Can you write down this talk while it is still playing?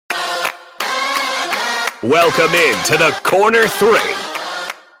Welcome in to the Corner 3,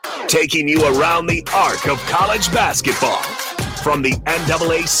 taking you around the arc of college basketball. From the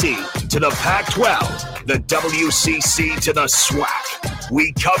NAAC to the Pac-12, the WCC to the SWAC.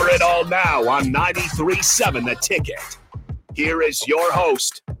 We cover it all now on 93.7 The Ticket. Here is your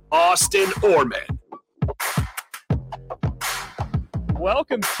host, Austin Orman.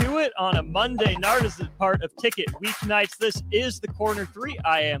 Welcome to it on a Monday night as a part of Ticket Weeknights. This is the Corner 3.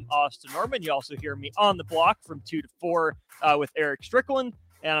 I am Austin Orman. You also hear me on the block from 2 to 4 with Eric Strickland.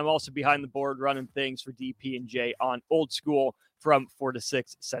 And I'm also behind the board running things for DP and J on Old School from 4 to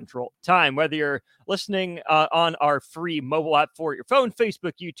 6 Central Time. Whether you're listening on our free mobile app for your phone,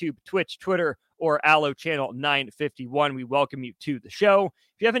 Facebook, YouTube, Twitch, Twitter, or Allo Channel 951, we welcome you to the show.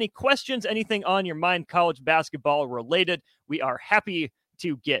 If you have any questions, anything on your mind college basketball related, we are happy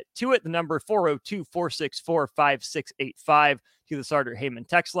to get to it. The number 402-464-5685 to the Sartor Heyman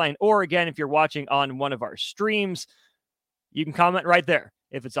text line. Or again, if you're watching on one of our streams, you can comment right there.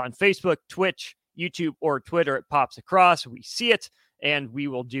 If it's on Facebook, Twitch, YouTube, or Twitter, it pops across. We see it, and we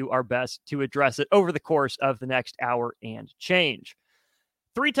will do our best to address it over the course of the next hour and change.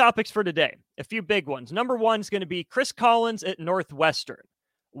 3 topics for today, a few big ones. Number 1 is going to be Chris Collins at Northwestern.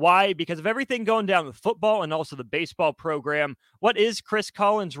 Why? Because of everything going down with football and also the baseball program. What is Chris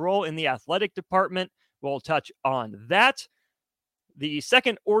Collins' role in the athletic department? We'll touch on that. The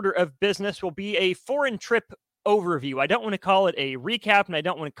second order of business will be a foreign trip overview. I don't want to call it a recap, and I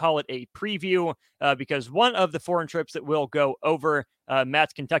don't want to call it a preview because one of the foreign trips that we'll go over,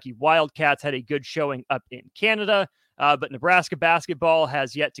 Matt's Kentucky Wildcats had a good showing up in Canada, but Nebraska basketball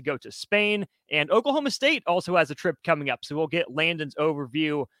has yet to go to Spain, and Oklahoma State also has a trip coming up. So we'll get Landon's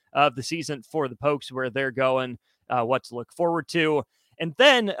overview of the season for the Pokes, where they're going, what to look forward to. And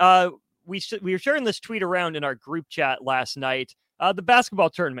then we were sharing this tweet around in our group chat last night. The basketball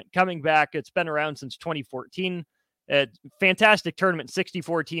tournament coming back. It's been around since 2014. Fantastic tournament.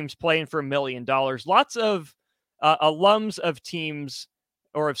 64 teams playing for $1 million. Lots of alums of teams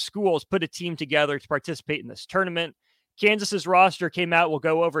or of schools put a team together to participate in this tournament. Kansas's roster came out. We'll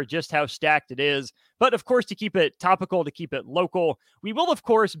go over just how stacked it is. But of course, to keep it topical, to keep it local, we will, of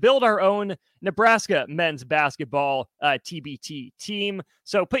course, build our own Nebraska men's basketball TBT team.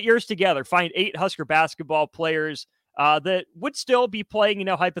 So put yours together. Find 8 Husker basketball players that would still be playing,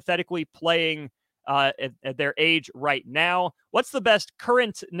 hypothetically playing at their age right now. What's the best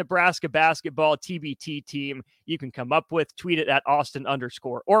current Nebraska basketball TBT team you can come up with? Tweet it at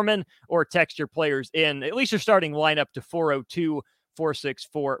Austin_Orman or text your players in, at least your starting lineup, to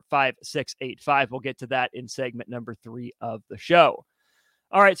 402-464-5685. We'll get to that in segment number 3 of the show.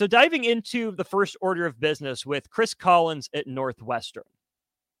 All right, so diving into the first order of business with Chris Collins at Northwestern.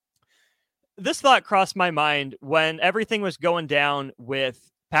 This thought crossed my mind when everything was going down with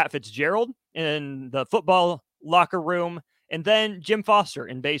Pat Fitzgerald in the football locker room, and then Jim Foster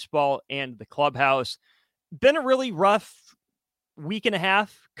in baseball and the clubhouse. Been a really rough week and a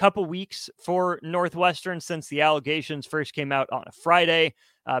half, couple weeks for Northwestern since the allegations first came out on a Friday.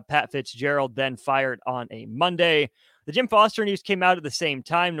 Pat Fitzgerald then fired on a Monday. The Jim Foster news came out at the same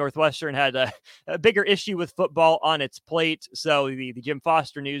time. Northwestern had a bigger issue with football on its plate, so the Jim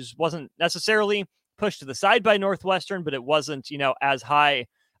Foster news wasn't necessarily pushed to the side by Northwestern, but it wasn't, as high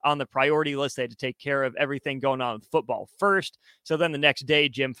on the priority list. They had to take care of everything going on with football first. So then the next day,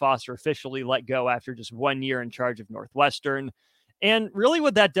 Jim Foster officially let go after just 1 year in charge of Northwestern. And really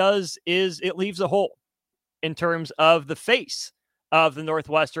what that does is it leaves a hole in terms of the face of the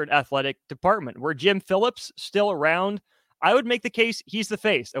Northwestern athletic department. Were Jim Phillips still around, I would make the case he's the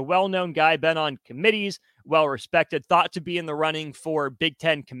face, a well-known guy, been on committees, well-respected, thought to be in the running for Big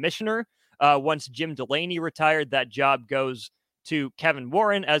Ten commissioner. Once Jim Delaney retired, that job goes to Kevin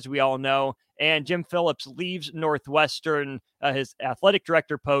Warren, as we all know, and Jim Phillips leaves Northwestern, his athletic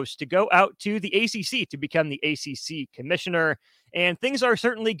director post, to go out to the ACC to become the ACC commissioner. And things are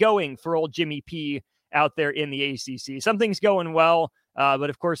certainly going for old Jimmy P out there in the ACC. Something's going well,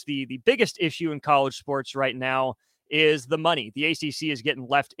 but of course the biggest issue in college sports right now is the money. The ACC is getting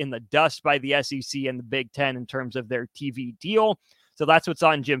left in the dust by the SEC and the Big Ten in terms of their TV deal. So that's what's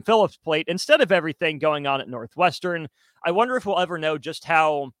on Jim Phillips' plate instead of everything going on at Northwestern. I wonder if we'll ever know just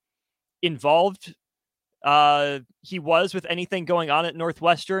how involved he was with anything going on at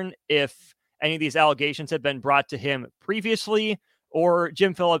Northwestern, if any of these allegations had been brought to him previously, or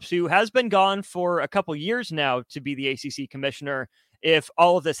Jim Phillips, who has been gone for a couple years now to be the ACC commissioner, if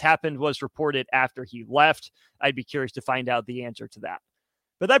all of this happened was reported after he left. I'd be curious to find out the answer to that.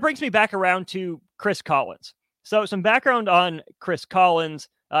 But that brings me back around to Chris Collins. So some background on Chris Collins.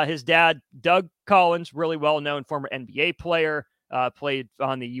 His dad, Doug Collins, really well-known former NBA player, played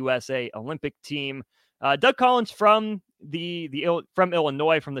on the USA Olympic team. Doug Collins from from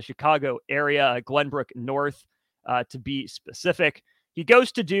Illinois, from the Chicago area, Glenbrook North, to be specific. He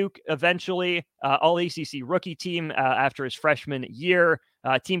goes to Duke eventually, All-ACC rookie team after his freshman year,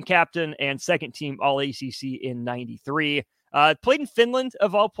 team captain and second team All-ACC in 93. Played in Finland,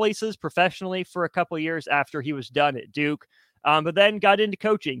 of all places, professionally for a couple years after he was done at Duke, but then got into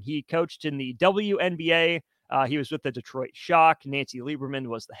coaching. He coached in the WNBA. He was with the Detroit Shock. Nancy Lieberman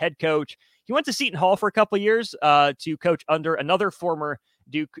was the head coach. He went to Seton Hall for a couple of years to coach under another former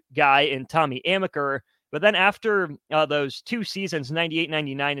Duke guy in Tommy Amaker. But then after those 2 seasons,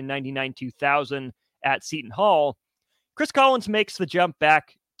 98-99 and 99-2000 at Seton Hall, Chris Collins makes the jump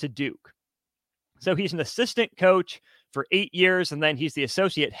back to Duke. So he's an assistant coach for 8 years, and then he's the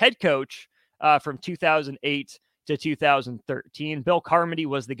associate head coach from 2008 to 2013. Bill Carmody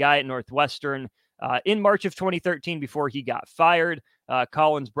was the guy at Northwestern in March of 2013 before he got fired.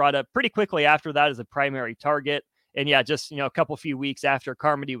 Collins brought up pretty quickly after that as a primary target. And yeah, just a couple few weeks after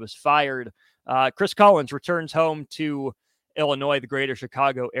Carmody was fired, Chris Collins returns home to Illinois, the greater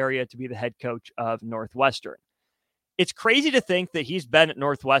Chicago area, to be the head coach of Northwestern. It's crazy to think that he's been at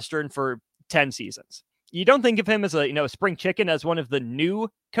Northwestern for 10 seasons. You don't think of him as a spring chicken, as one of the new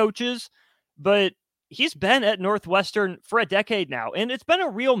coaches, but he's been at Northwestern for a decade now, and it's been a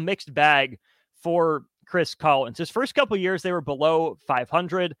real mixed bag for Chris Collins. His first couple of years, they were below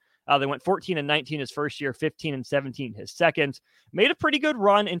 500. They went 14-19 his first year, 15-17 his second. Made a pretty good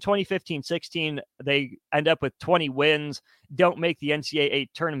run in 2015-16. They end up with 20 wins, don't make the NCAA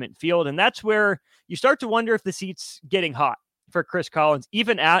tournament field, and that's where you start to wonder if the seat's getting hot for Chris Collins,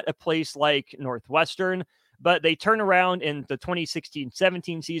 even at a place like Northwestern. But they turn around in the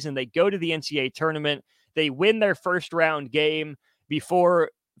 2016-17 season. They go to the NCAA tournament. They win their first round game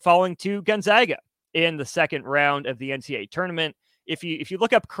before falling to Gonzaga in the second round of the NCAA tournament. If you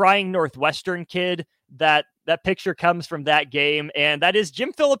look up crying Northwestern kid, that picture comes from that game, and that is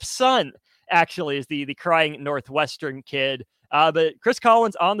Jim Phillips' son, actually, is the crying Northwestern kid. But Chris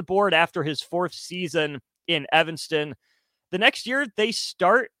Collins on the board after his 4th season in Evanston. The next year, they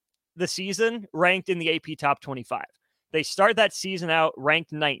start the season ranked in the AP Top 25. They start that season out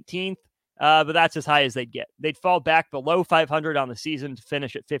ranked 19th, but that's as high as they'd get. They'd fall back below 500 on the season to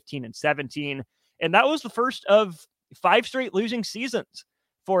finish at 15-17, and that was the first of 5 straight losing seasons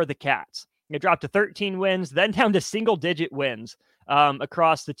for the Cats. They dropped to 13 wins, then down to single-digit wins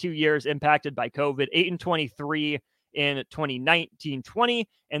across the 2 years impacted by COVID, 8-23 in 2019-20,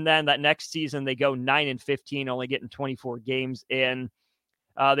 and then that next season they go 9-15, only getting 24 games in.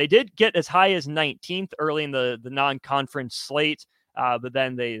 They did get as high as 19th early in the non-conference slate, but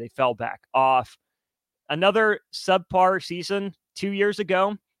then they fell back off. Another subpar season 2 years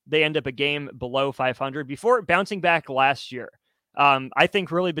ago. They end up a game below 500 before bouncing back last year. I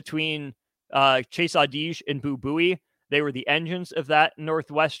think really between Chase Audige and Boo Buie, they were the engines of that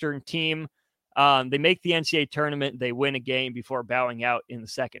Northwestern team. They make the NCAA tournament. They win a game before bowing out in the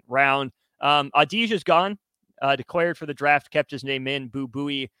second round. Audige is gone, declared for the draft, kept his name in. Boo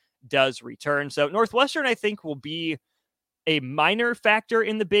Buie does return. So Northwestern, I think, will be a minor factor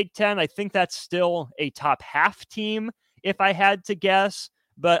in the Big Ten. I think that's still a top half team, if I had to guess.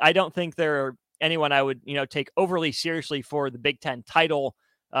 But I don't think they're anyone I would, take overly seriously for the Big Ten title,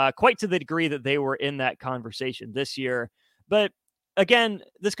 quite to the degree that they were in that conversation this year. But again,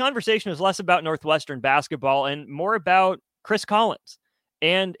 this conversation is less about Northwestern basketball and more about Chris Collins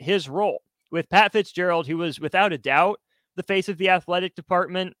and his role. With Pat Fitzgerald, who was without a doubt the face of the athletic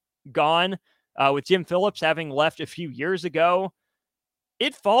department, gone, with Jim Phillips having left a few years ago,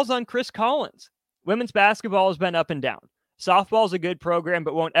 it falls on Chris Collins. Women's basketball has been up and down. Softball is a good program,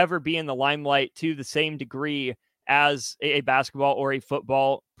 but won't ever be in the limelight to the same degree as a basketball or a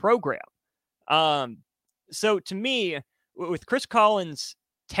football program. So to me, with Chris Collins'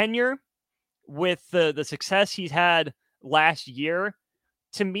 tenure, with the success he's had last year,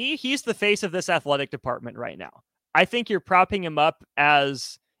 to me, he's the face of this athletic department right now. I think you're propping him up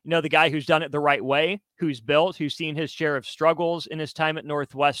as, the guy who's done it the right way, who's built, who's seen his share of struggles in his time at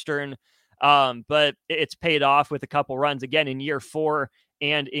Northwestern. But it's paid off with a couple runs again in year 4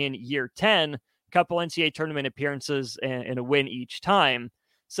 and in year 10, a couple NCAA tournament appearances and a win each time.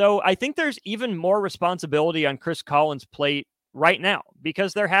 So I think there's even more responsibility on Chris Collins' plate right now,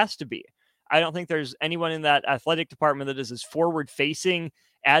 because there has to be. I don't think there's anyone in that athletic department that is as forward facing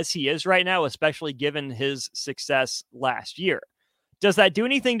as he is right now, especially given his success last year. Does that do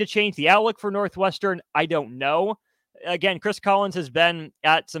anything to change the outlook for Northwestern? I don't know. Again, Chris Collins has been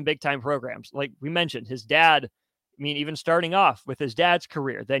at some big time programs. Like we mentioned, his dad, even starting off with his dad's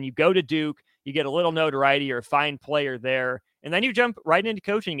career, then you go to Duke, You get a little notoriety. You're a fine player there. And then you jump right into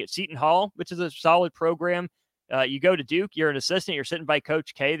coaching at Seton Hall, which is a solid program. You go to Duke, you're an assistant, you're sitting by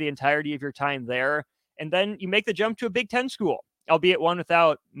Coach K the entirety of your time there. And then you make the jump to a Big Ten school, albeit one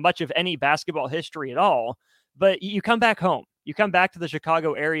without much of any basketball history at all. But you come back home. You come back to the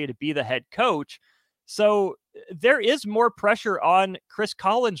Chicago area to be the head coach. So there is more pressure on Chris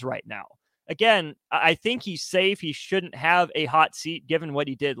Collins right now. Again, I think he's safe. He shouldn't have a hot seat given what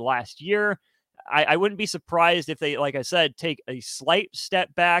he did last year. I wouldn't be surprised if they, like I said, take a slight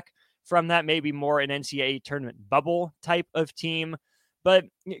step back from that, maybe more an NCAA tournament bubble type of team. But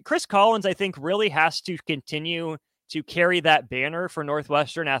Chris Collins, I think, really has to continue to carry that banner for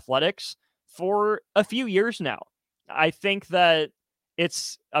Northwestern athletics for a few years now. I think that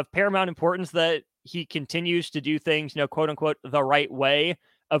it's of paramount importance that he continues to do things, quote unquote, the right way,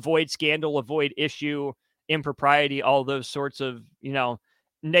 avoid scandal, avoid issue, impropriety, all those sorts of,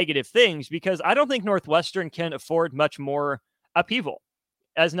 negative things, because I don't think Northwestern can afford much more upheaval.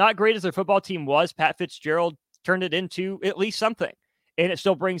 As not great as their football team was, Pat Fitzgerald turned it into at least something, and it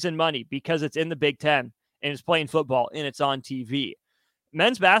still brings in money because it's in the Big Ten and it's playing football and it's on TV.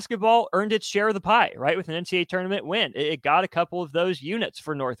 Men's basketball earned its share of the pie, right? With an NCAA tournament win. It got a couple of those units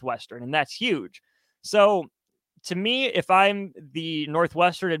for Northwestern, and that's huge. So to me, if I'm the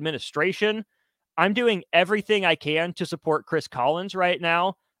Northwestern administration, I'm doing everything I can to support Chris Collins right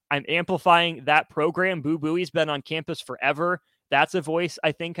now. I'm amplifying that program. Boo Booey's been on campus forever. That's a voice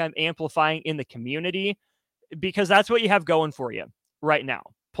I think I'm amplifying in the community, because that's what you have going for you right now,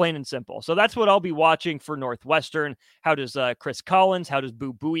 plain and simple. So that's what I'll be watching for Northwestern. How does Chris Collins, how does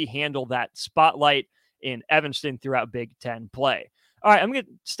Boo Booey handle that spotlight in Evanston throughout Big Ten play? All right, I'm going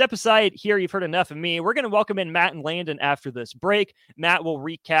to step aside here. You've heard enough of me. We're going to welcome in Matt and Landon after this break. Matt will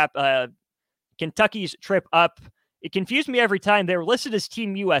recap Kentucky's trip up. It confused me every time. They were listed as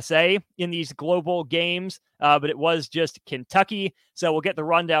Team USA in these global games, but it was just Kentucky. So we'll get the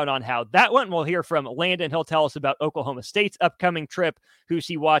rundown on how that went. We'll hear from Landon. He'll tell us about Oklahoma State's upcoming trip. Who's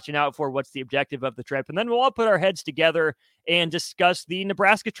he watching out for? What's the objective of the trip? And then we'll all put our heads together and discuss the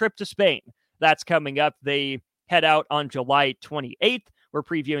Nebraska trip to Spain. That's coming up. They head out on July 28th. We're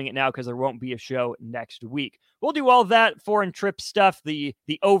previewing it now because there won't be a show next week. We'll do all that foreign trip stuff, the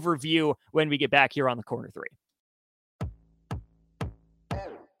overview, when we get back here on the Corner 3.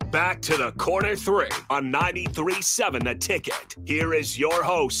 Back to the Corner 3 on 93.7 The Ticket. Here is your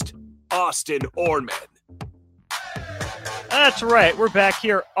host, Austin Orman. That's right. We're back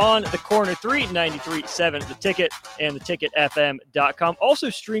here on the Corner 3, 93.7 The Ticket and theticketfm.com. Also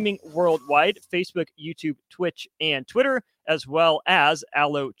streaming worldwide, Facebook, YouTube, Twitch, and Twitter, as well as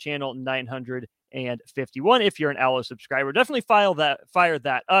Allo Channel 951. If you're an Allo subscriber, definitely fire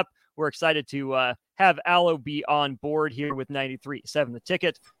that up. We're excited to have Allo be on board here with 93.7 The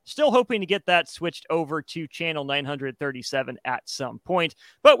Ticket. Still hoping to get that switched over to channel 937 at some point.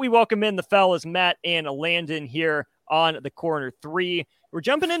 But we welcome in the fellas, Matt and Landon, here on the Corner 3. We're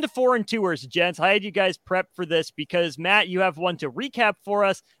jumping into foreign tours, gents. I had you guys prep for this because, Matt, you have one to recap for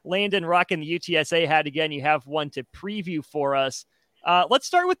us. Landon, rocking the UTSA hat again. You have one to preview for us. Let's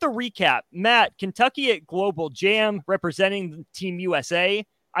start with the recap. Matt, Kentucky at Global Jam, representing Team USA,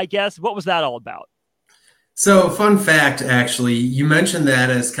 I guess. What was that all about? So, fun fact, actually, you mentioned that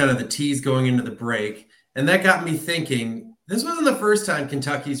as kind of the tease going into the break, and that got me thinking, this wasn't the first time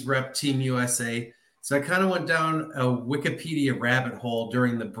Kentucky's rep Team USA. So I kind of went down a Wikipedia rabbit hole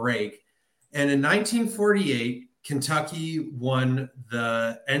during the break. And in 1948, Kentucky won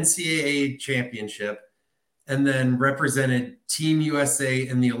the NCAA championship and then represented Team USA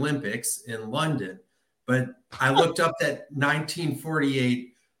in the Olympics in London. But I looked up that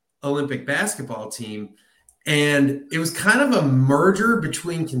 1948 Olympic basketball team, and it was kind of a merger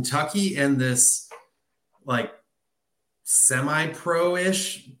between Kentucky and this like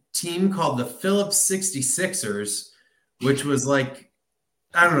semi-pro-ish team called the Phillips 66ers, which was like,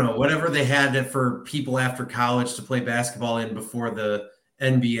 I don't know, whatever they had for people after college to play basketball in before the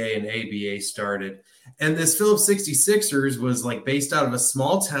NBA and ABA started. And this Phillips 66ers was like based out of a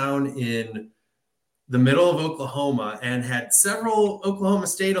small town in the middle of Oklahoma and had several Oklahoma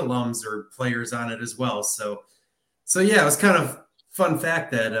State alums or players on it as well. So yeah, it was kind of fun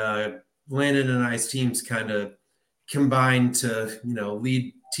fact that Landon and I's teams kind of combined to,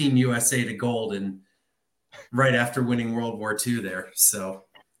 lead Team USA to gold and right after winning World War II there. So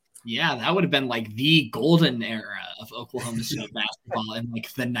yeah, that would have been like the golden era of Oklahoma State basketball in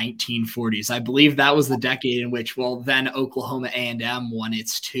like the 1940s. I believe that was the decade in which, then Oklahoma A&M won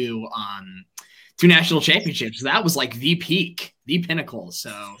its two 2 national championships. That was like the peak, the pinnacle.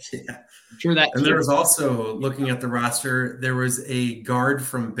 So Yeah. I'm sure that. And there was also, looking at the roster, there was a guard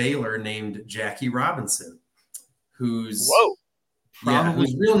from Baylor named Jackie Robinson, whose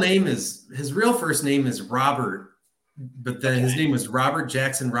whose real first name is Robert, but then his name was Robert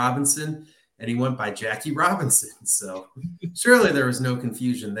Jackson Robinson, and he went by Jackie Robinson. So surely there was no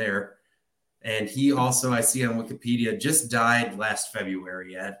confusion there. And he also, I see on Wikipedia, just died last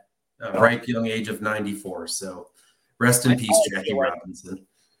February at a ripe young age of 94. So rest in peace, Jackie Robinson.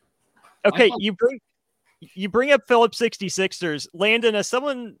 Okay, you bring up Phillips 66ers. Landon,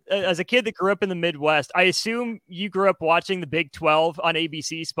 as a kid that grew up in the Midwest, I assume you grew up watching the Big 12 on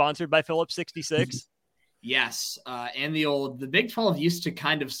ABC, sponsored by Phillips 66. Yes, and the Big 12 used to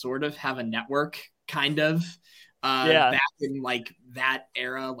kind of sort of have a network, back in like that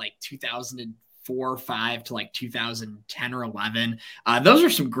era, like 2004, 5 to like 2010 or 11. Those are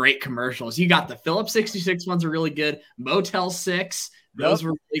some great commercials. You got the Phillips 66 ones are really good. Motel 6, those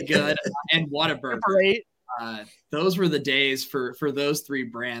were really good, and Whataburger. Those were the days for those 3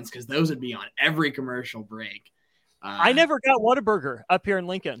 brands, because those would be on every commercial break. I never got Whataburger up here in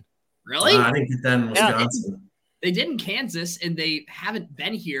Lincoln. Really? I think it's in Wisconsin. They did in Kansas, and they haven't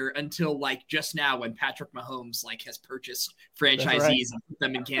been here until like just now, when Patrick Mahomes like has purchased franchisees and put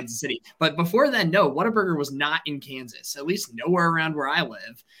them in Kansas City. But before then, no, Whataburger was not in Kansas, at least nowhere around where I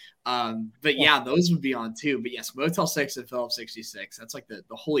live. But yeah, those would be on too. But yes, Motel 6 and Phillips 66. That's like the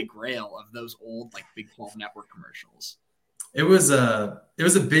holy grail of those old like Big 12 network commercials. It was a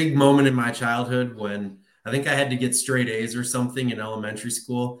big moment in my childhood when I think I had to get straight A's or something in elementary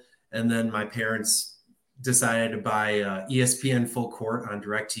school. And then my parents decided to buy ESPN Full Court on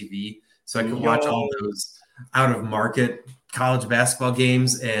DirecTV so I could watch all those out-of-market college basketball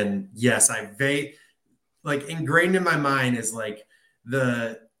games. And yes, ingrained in my mind is like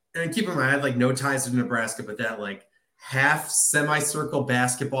and keep in mind, I had like no ties to Nebraska, but that like half semicircle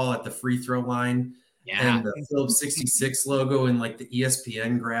basketball at the free throw line and the Phillips 66 logo and like the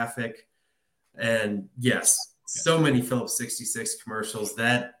ESPN graphic. And yes, so many Phillips 66 commercials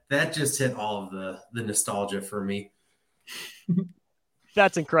that just hit all of the nostalgia for me.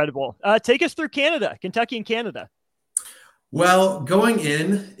 That's incredible. Take us through Canada, Kentucky and Canada. Well, going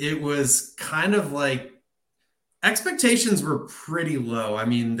in, it was kind of like expectations were pretty low. I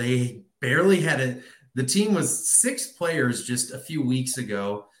mean, they barely had the team was 6 players just a few weeks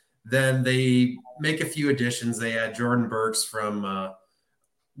ago. Then they make a few additions. They had Jordan Burks from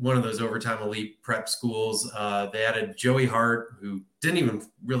one of those overtime elite prep schools. They added Joey Hart, who didn't even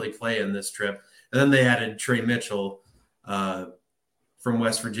really play in this trip. And then they added Trey Mitchell from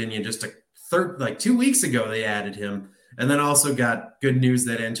West Virginia. Just 2 weeks ago, they added him. And then also got good news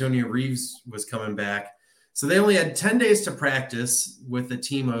that Antonio Reeves was coming back. So they only had 10 days to practice with a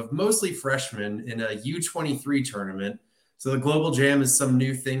team of mostly freshmen in a U23 tournament. So the Global Jam is some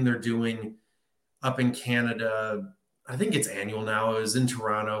new thing they're doing up in Canada. I think it's annual now. It was in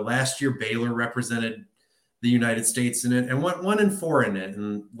Toronto. Last year, Baylor represented the United States in it and went 1-4 in it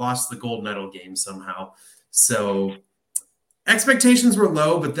and lost the gold medal game somehow. So expectations were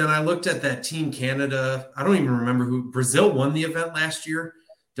low, but then I looked at that Team Canada. I don't even remember who. Brazil won the event last year.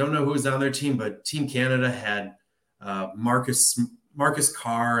 Don't know who was on their team, but Team Canada had Marcus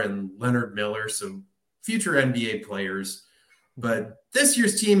Carr and Leonard Miller, so future NBA players. But this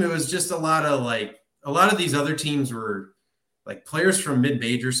year's team, it was just a lot of these other teams were like players from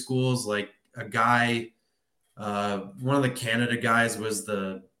mid-major schools. Like a guy, one of the Canada guys was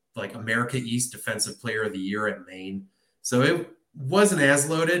the America East Defensive Player of the Year at Maine. So it wasn't as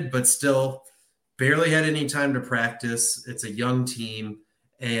loaded, but still barely had any time to practice. It's a young team.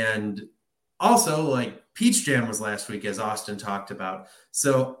 And also, like, Peach Jam was last week, as Austin talked about.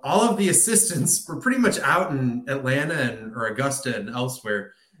 So all of the assistants were pretty much out in Atlanta or Augusta and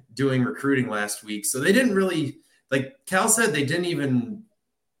elsewhere doing recruiting last week. So they didn't really, like Cal said, they didn't even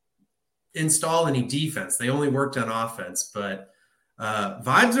install any defense. They only worked on offense. But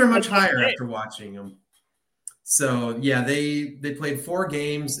vibes are much higher after watching them. So, yeah, they played 4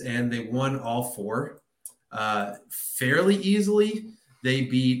 games, and they won all 4 fairly easily. They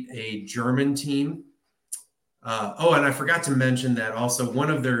beat a German team. And I forgot to mention that also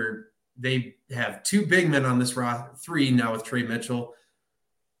they have 2 big men on this roster, 3 now with Trey Mitchell.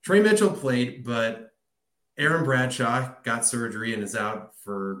 Trey Mitchell played, but Aaron Bradshaw got surgery and is out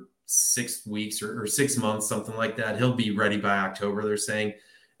for 6 weeks or 6 months, something like that. He'll be ready by October, they're saying.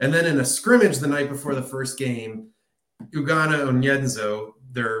 And then in a scrimmage the night before the first game, Ugana Onyenzo,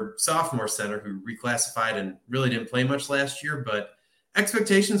 their sophomore center who reclassified and really didn't play much last year, but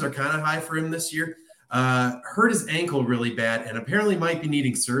expectations are kind of high for him this year. Hurt his ankle really bad and apparently might be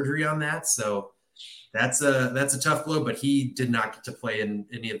needing surgery on that. So that's a tough blow, but he did not get to play in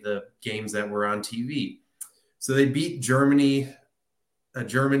any of the games that were on TV. So they beat Germany, a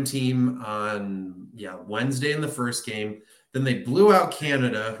German team, on Wednesday in the first game. Then they blew out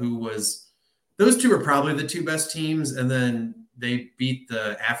Canada, those two are probably the two best teams. And then they beat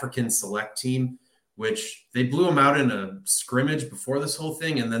the African select team, which they blew them out in a scrimmage before this whole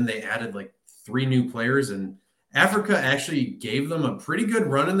thing. And then they added like 3 new players, and Africa actually gave them a pretty good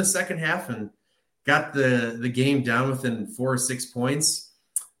run in the second half and got the game down within 4 or 6 points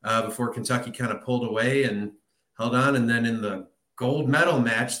before Kentucky kind of pulled away and held on. And then in the gold medal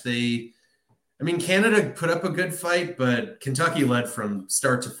match, Canada put up a good fight, but Kentucky led from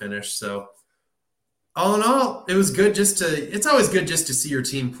start to finish. So all in all, it was good it's always good just to see your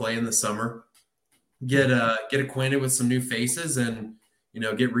team play in the summer, get acquainted with some new faces, and,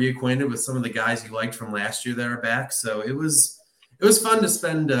 get reacquainted with some of the guys you liked from last year that are back. So it was fun to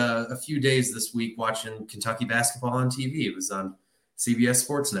spend a few days this week watching Kentucky basketball on TV. It was on CBS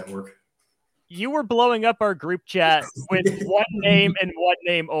Sports Network. You were blowing up our group chat with one name and one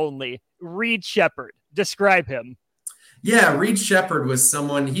name only. Reed Sheppard. Describe him. Yeah, Reed Sheppard was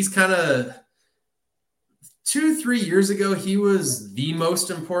someone, he's kind of 2-3 years ago, he was the most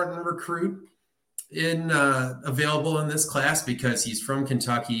important recruit available in this class because he's from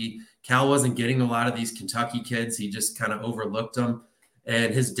Kentucky. Cal wasn't getting a lot of these Kentucky kids. He just kind of overlooked them.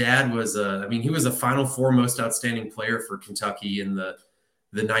 And his dad was he was a Final Four most outstanding player for Kentucky in the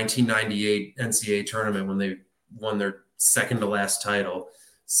 1998 NCAA tournament when they won their second to last title.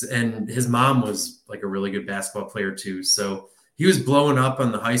 And his mom was like a really good basketball player too. So he was blowing up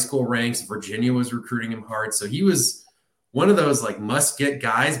on the high school ranks. Virginia was recruiting him hard. So he was one of those like must get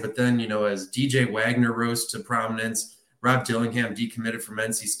guys. But then, as DJ Wagner rose to prominence, Rob Dillingham decommitted from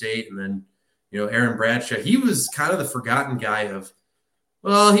NC State. And then, Aaron Bradshaw, he was kind of the forgotten guy of,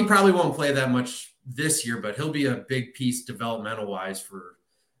 well, he probably won't play that much this year, but he'll be a big piece developmental wise for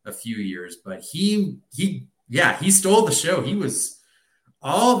a few years. But he stole the show. He was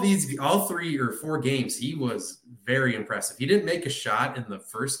all 3 or 4 games. He was very impressive. He didn't make a shot in the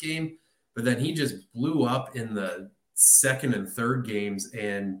first game, but then he just blew up in the second and third games.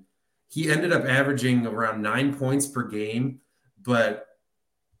 And he ended up averaging around 9 points per game, but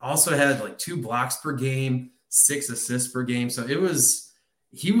also had like 2 blocks per game, 6 assists per game. So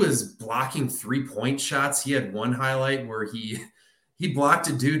he was blocking 3-point shots. He had one highlight where he blocked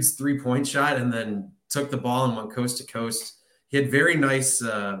a dude's 3-point shot and then took the ball and went coast to coast. He had very nice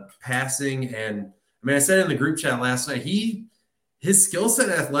passing. And I said in the group chat last night, his skill set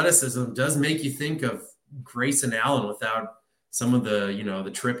and athleticism does make you think of Grayson Allen without some of the,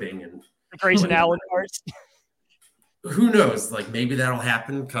 the tripping and Grayson Allen parts. Who knows? Like maybe that'll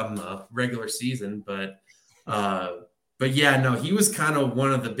happen come the regular season, but yeah, no, he was kind of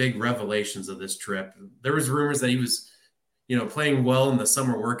one of the big revelations of this trip. There was rumors that he was, playing well in the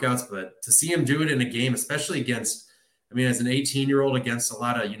summer workouts, but to see him do it in a game, especially against, as an 18-year-old against a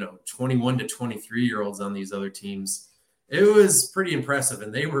lot of, 21 to 23-year-olds on these other teams, it was pretty impressive.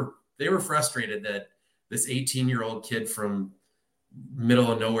 And they were frustrated that this 18-year-old kid from middle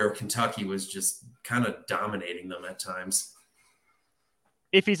of nowhere Kentucky was just kind of dominating them at times.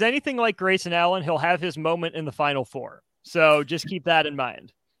 If he's anything like Grayson Allen, he'll have his moment in the Final Four. So just keep that in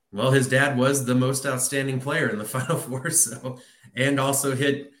mind. Well, his dad was the most outstanding player in the Final Four, and also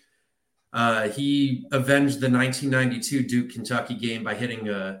he avenged the 1992 Duke-Kentucky game by hitting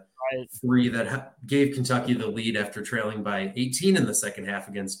a 3 that gave Kentucky the lead after trailing by 18 in the second half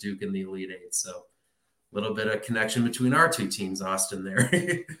against Duke in the Elite Eight. So a little bit of connection between our two teams, Austin, there.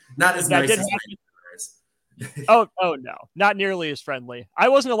 Not as nice as Oh, no, not nearly as friendly. I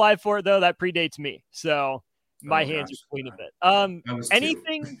wasn't alive for it, though. That predates me. So my hands are clean a bit.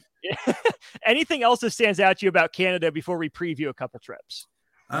 Anything else that stands out to you about Canada before we preview a couple trips?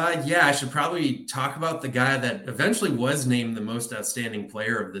 I should probably talk about the guy that eventually was named the most outstanding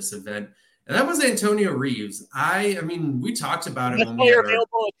player of this event, and that was Antonio Reeves. We talked about it. Best player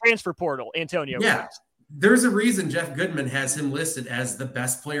available in transfer portal, Antonio Reeves. There's a reason Jeff Goodman has him listed as the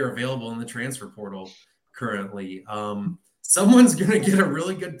best player available in the transfer portal currently. Someone's going to get a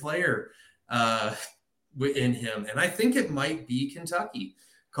really good player in him, and I think it might be Kentucky.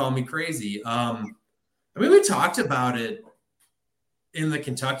 Call me crazy. We talked about it in the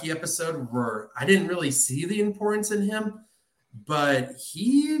Kentucky episode where I didn't really see the importance in him, but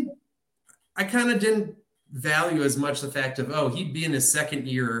I kind of didn't value as much the fact of, he'd be in his second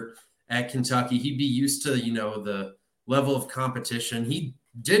year at Kentucky. He'd be used to, the level of competition. He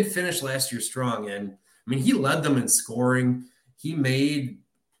did finish last year strong. And he led them in scoring. He made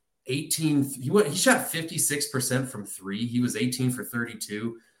 18. He shot 56% from 3. He was 18 for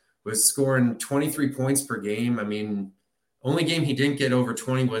 32. was scoring 23 points per game. I mean, only game he didn't get over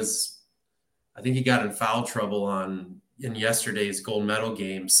 20 was, I think he got in foul trouble in yesterday's gold medal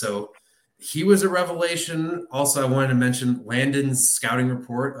game. So he was a revelation. Also, I wanted to mention Landon's scouting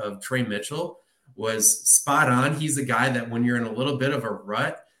report of Trey Mitchell was spot on. He's a guy that when you're in a little bit of a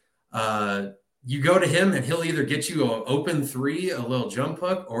rut, you go to him and he'll either get you an open three, a little jump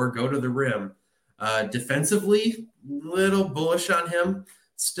hook, or go to the rim. Defensively, little bullish on him.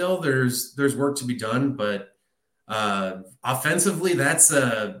 Still, there's work to be done, but offensively, that's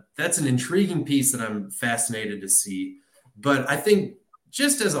an intriguing piece that I'm fascinated to see. But I think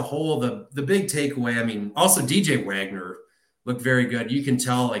just as a whole, the big takeaway, I mean, also DJ Wagner looked very good. You can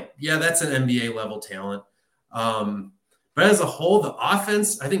tell, like, yeah, that's an NBA level talent. But as a whole, the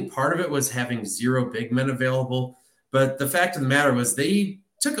offense, I think part of it was having 0 big men available. But the fact of the matter was they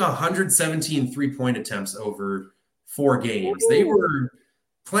took 117 3-point attempts over 4 games. They were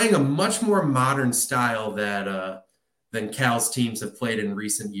playing a much more modern style than Cal's teams have played in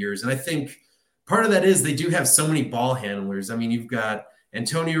recent years. And I think part of that is they do have so many ball handlers. I mean, you've got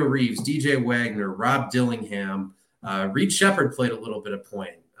Antonio Reeves, DJ Wagner, Rob Dillingham. Reed Shepherd played a little bit of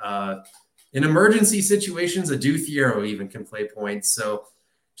point. In emergency situations, Adu Thiero even can play points. So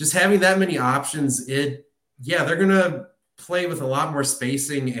just having that many options, they're going to play with a lot more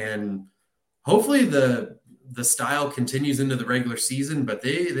spacing, and hopefully the style continues into the regular season, but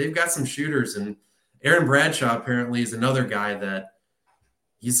they've got some shooters, and Aaron Bradshaw apparently is another guy that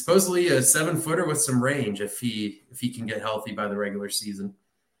he's supposedly a 7-footer with some range if he can get healthy by the regular season.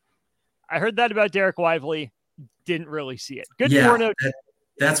 I heard that about Derek Lively. Didn't really see it. Good.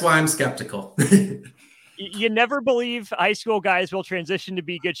 That's why I'm skeptical. You never believe high school guys will transition to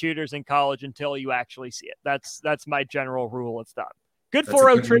be good shooters in college until you actually see it. That's my general rule of thumb. Good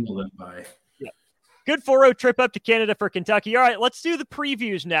 4-0 trip. Yeah. Good 4-0 trip up to Canada for Kentucky. All right, let's do the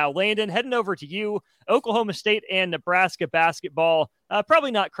previews now. Landon, heading over to you. Oklahoma State and Nebraska basketball.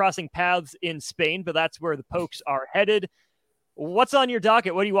 Probably not crossing paths in Spain, but that's where the Pokes are headed. What's on your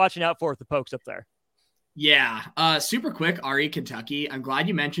docket? What are you watching out for with the Pokes up there? Yeah, super quick, RE Kentucky. I'm glad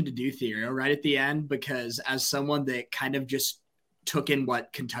you mentioned Adu Thiero right at the end, because as someone that kind of just took in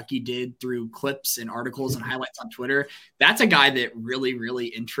what Kentucky did through clips and articles and highlights on Twitter, that's a guy that really, really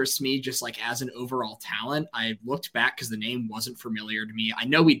interests me just like as an overall talent. I looked back because the name wasn't familiar to me. I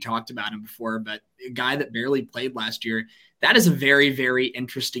know we talked about him before, but a guy that barely played last year, that is a very, very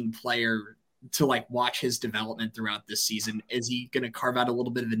interesting player to like watch his development throughout this season. Is he going to carve out a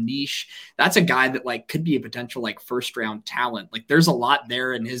little bit of a niche? That's a guy that like could be a potential like 1st round talent. Like there's a lot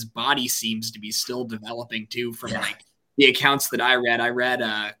there, and his body seems to be still developing too from like the accounts that I read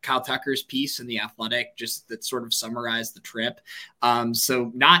Kyle Tucker's piece in The Athletic, just that sort of summarized the trip.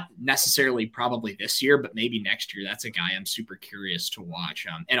 So not necessarily probably this year, but maybe next year. That's a guy I'm super curious to watch.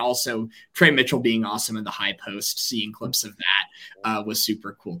 And also Trey Mitchell being awesome in the high post, seeing clips of that was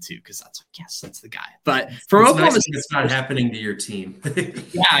super cool too, because that's the guy. But for Oklahoma State, it's not happening to your team.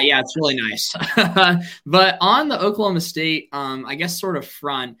 yeah, it's really nice. But on the Oklahoma State, I guess sort of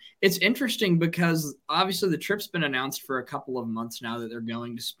front, it's interesting because obviously the trip's been announced for a couple of months now that they're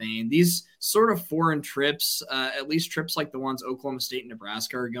going to Spain. These sort of foreign trips, at least trips like the ones Oklahoma State and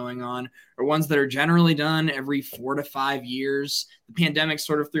Nebraska are going on, are ones that are generally done every 4 to 5 years. The pandemic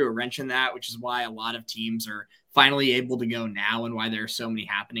sort of threw a wrench in that, which is why a lot of teams are finally able to go now and why there are so many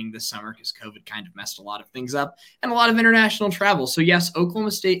happening this summer, because COVID kind of messed a lot of things up and a lot of international travel. So yes,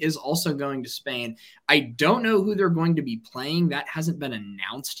 Oklahoma State is also going to Spain. I don't know who they're going to be playing. That hasn't been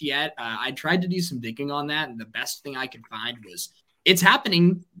announced yet. I tried to do some digging on that, and the best thing I could find was it's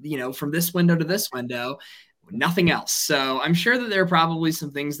happening, from this window to this window, nothing else. So I'm sure that there are probably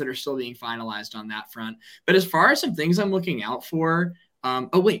some things that are still being finalized on that front. But as far as some things I'm looking out for,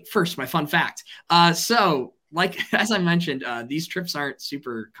 first, my fun fact. So like, as I mentioned, these trips aren't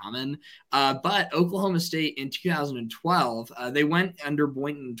super common, but Oklahoma State in 2012, they went under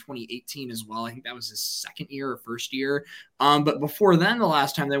Boynton in 2018 as well. I think that was his 2nd year or 1st year. But before then, the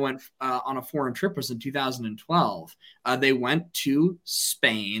last time they went on a foreign trip was in 2012. They went to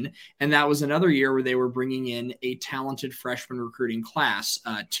Spain, and that was another year where they were bringing in a talented freshman recruiting class,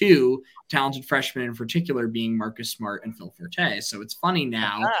 2 talented freshmen in particular being Marcus Smart and Phil Forte. So it's funny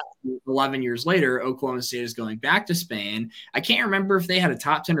now, 11 years later, Oklahoma State is going back to Spain. I can't remember if they had a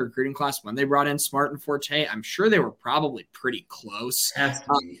top 10 recruiting class when they brought in Smart and Forte. I'm sure they were probably pretty close. But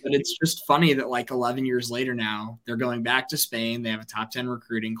it's just funny that like 11 years later now, they're going back to Spain. They have a top 10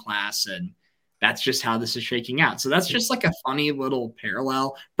 recruiting class, and that's just how this is shaking out. So that's just like a funny little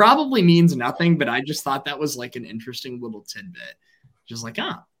parallel. Probably means nothing, but I just thought that was like an interesting little tidbit. Just like,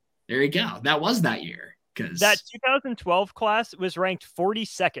 there you go. That was that year. because that 2012 class was ranked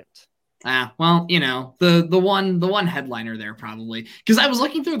 42nd. Well, the one headliner there probably, because I was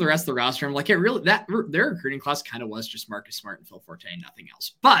looking through the rest of the roster. I'm like, their recruiting class kind of was just Marcus Smart and Phil Forte, nothing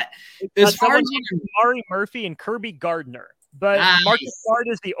else. But as far as Mari Murphy and Kirby Gardner, but Marcus Smart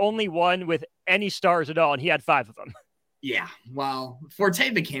is the only one with any stars at all, and he had 5 of them. Yeah, well,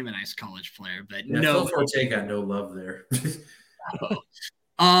 Forte became a nice college player, but Phil Forte got no love there.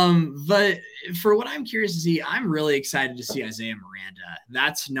 But for what I'm curious to see, I'm really excited to see Isaiah Miranda.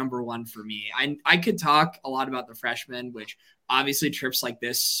 That's number one for me. I could talk a lot about the freshmen, which obviously trips like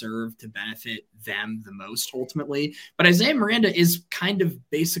this serve to benefit them the most ultimately. But Isaiah Miranda is kind of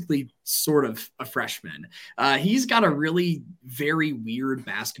basically sort of a freshman. He's got a really very weird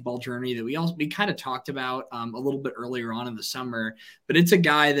basketball journey that we kind of talked about a little bit earlier on in the summer. But it's a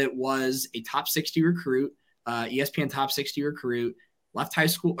guy that was a top 60 recruit, ESPN top 60 recruit, left high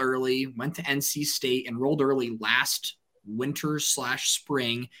school early, went to NC State, enrolled early last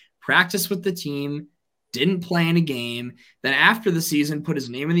winter/spring, practiced with the team, didn't play in a game. Then after the season, put his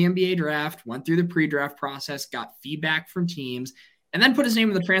name in the NBA draft, went through the pre-draft process, got feedback from teams, and then put his name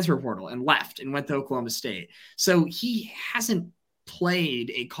in the transfer portal and left and went to Oklahoma State. So he hasn't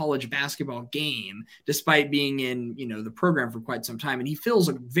played a college basketball game despite being in, the program for quite some time. And he fills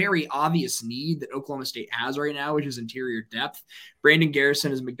a very obvious need that Oklahoma State has right now, which is interior depth. Brandon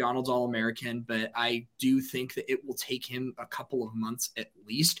Garrison is McDonald's All-American, but I do think that it will take him a couple of months at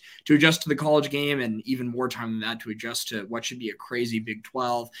least to adjust to the college game, and even more time than that to adjust to what should be a crazy Big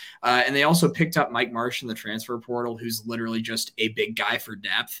 12. And they also picked up Mike Marsh in the transfer portal, who's literally just a big guy for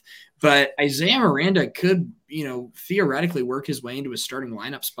depth. But Isaiah Miranda could, theoretically work his way into a starting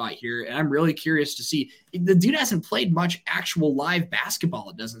lineup spot here. And I'm really curious to see. The dude hasn't played much actual live basketball,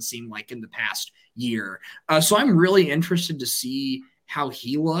 it doesn't seem like, in the past year. So I'm really interested to see how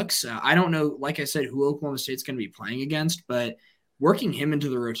he looks. I don't know, like I said, who Oklahoma State's going to be playing against, but working him into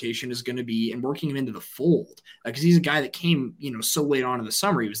the rotation is going to be, and working him into the fold, because he's a guy that came, so late on in the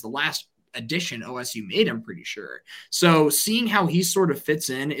summer. He was the last addition OSU made, I'm pretty sure. So seeing how he sort of fits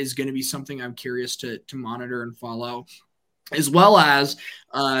in is going to be something I'm curious to monitor and follow, as well as,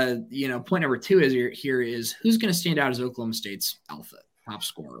 point number 2 is who's going to stand out as Oklahoma State's alpha top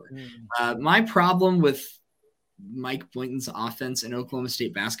scorer. My problem with Mike Boynton's offense and Oklahoma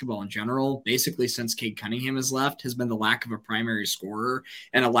State basketball in general, basically since Cade Cunningham has left, has been the lack of a primary scorer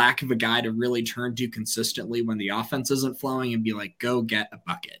and a lack of a guy to really turn to consistently when the offense isn't flowing and be like, go get a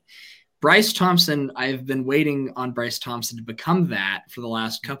bucket. Bryce Thompson, I've been waiting on Bryce Thompson to become that for the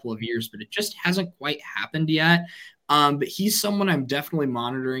last couple of years, but it just hasn't quite happened yet. But he's someone I'm definitely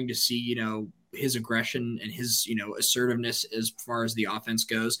monitoring to see, his aggression and his, assertiveness as far as the offense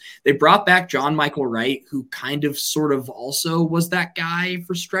goes. They brought back John Michael Wright, who kind of sort of also was that guy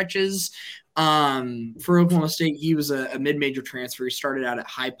for stretches. For Oklahoma State, he was a mid-major transfer. He started out at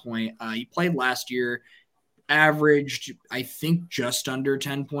High Point. He played last year, averaged, I think, just under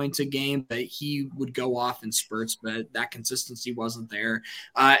 10 points a game, but he would go off in spurts, but that consistency wasn't there.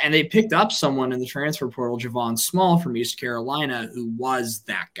 And they picked up someone in the transfer portal, Javon Small from East Carolina, who was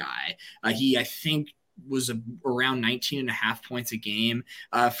that guy. He, I think, was around 19 and a half points a game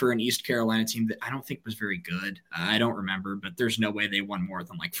for an East Carolina team that I don't think was very good. I don't remember, but there's no way they won more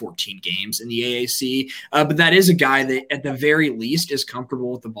than like 14 games in the AAC. But that is a guy that at the very least is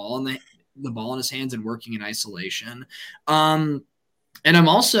comfortable with the ball in his hands and working in isolation. And I'm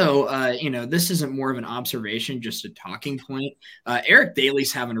also, this isn't more of an observation, just a talking point. Eric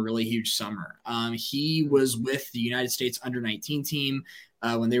Daly's having a really huge summer. He was with the United States under-19 team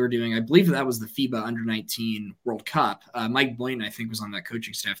when they were doing, I believe that was the FIBA under-19 World Cup. Mike Boynton, I think, was on that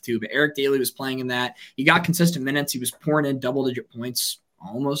coaching staff too, but Eric Daly was playing in that. He got consistent minutes. He was pouring in double-digit points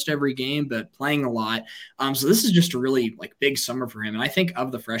almost every game, but playing a lot. So this is just a really big summer for him. And I think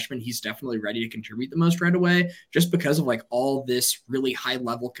of the freshmen, he's definitely ready to contribute the most right away, just because of all this really high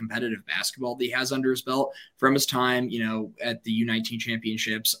level competitive basketball that he has under his belt from his time, at the U19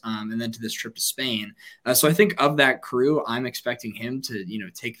 championships, and then to this trip to Spain. So I think of that crew, I'm expecting him to,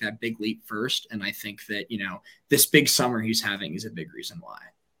 take that big leap first. And I think that, this big summer he's having is a big reason why.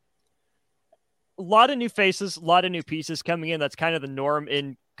 A lot of new faces, a lot of new pieces coming in. That's kind of the norm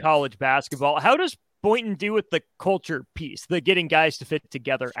in college basketball. How does Boynton do with the culture piece, the getting guys to fit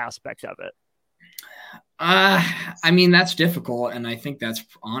together aspect of it? That's difficult. And I think that's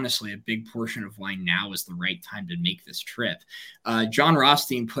honestly a big portion of why now is the right time to make this trip. John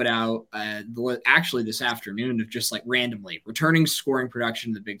Rothstein put out actually this afternoon of just randomly returning scoring production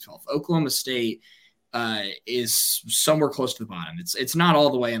in the Big 12. Oklahoma State is somewhere close to the bottom. It's not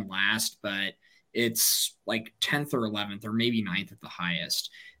all the way in last, but it's 10th or 11th or maybe 9th at the highest.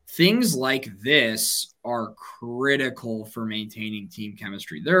 things like this are critical for maintaining team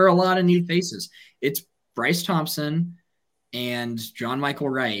chemistry. There are a lot of new faces. It's Bryce Thompson and John Michael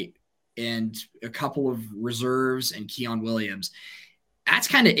Wright and a couple of reserves and Keon Williams. That's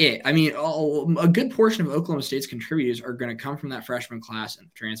kind of it. I mean, a good portion of Oklahoma State's contributors are going to come from that freshman class and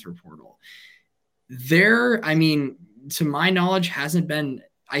the transfer portal. There, I mean, to my knowledge, hasn't been,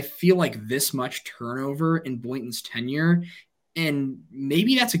 I feel like, this much turnover in Boynton's tenure. And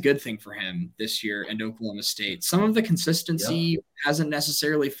maybe that's a good thing for him this year in Oklahoma State. Some of the consistency hasn't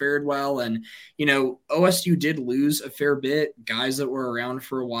necessarily fared well. And, you know, OSU did lose a fair bit, guys that were around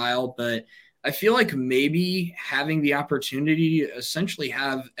for a while. But I feel like maybe having the opportunity to essentially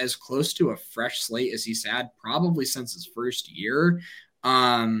have as close to a fresh slate as he's had probably since his first year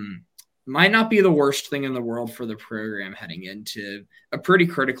might not be the worst thing in the world for the program heading into a pretty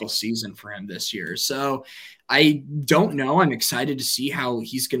critical season for him this year. So I don't know. I'm excited to see how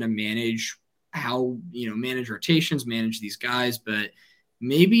he's going to manage rotations, manage these guys, but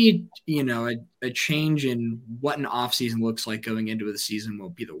maybe, you know, a change in what an offseason looks like going into the season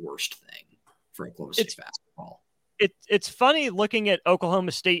won't be the worst thing for Oklahoma State basketball. It's funny looking at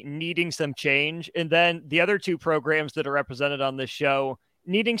Oklahoma State needing some change, and then the other two programs that are represented on this show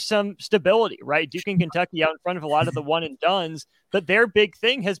needing some stability, right? Duke and Kentucky out in front of a lot of the one and dones, but their big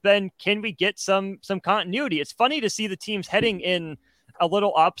thing has been, can we get some continuity? It's funny to see the teams heading in a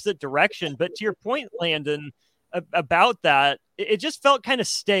little opposite direction, but to your point, Landon, about that, it just felt kind of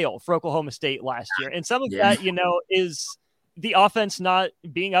stale for Oklahoma State last year. And some of that, you know, is the offense not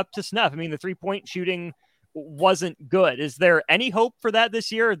being up to snuff. I mean, the 3-point shooting wasn't good. Is there any hope for that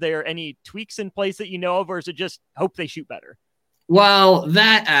this year? Are there any tweaks in place that you know of, or is it just hope they shoot better? Well,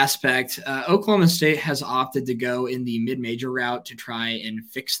 that aspect, Oklahoma State has opted to go in the mid-major route to try and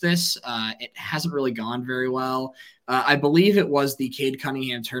fix this. It hasn't really gone very well. I believe it was the Cade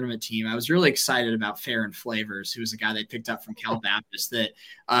Cunningham tournament team. I was really excited about Fair and Flavors, who was a guy they picked up from Cal Baptist that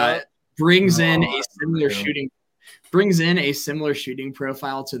brings in a similar shooting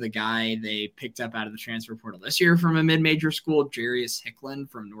profile to the guy they picked up out of the transfer portal this year from a mid-major school, Jarius Hicklin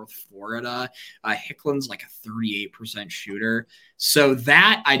from North Florida. Hicklin's like a 38% shooter. So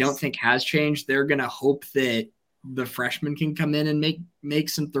that I don't think has changed. They're going to hope that the freshman can come in and make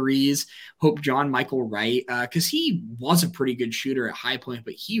some threes. Hope John Michael Wright, because he was a pretty good shooter at High Point,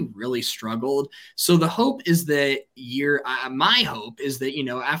 but he really struggled. So the hope is that my hope is that, you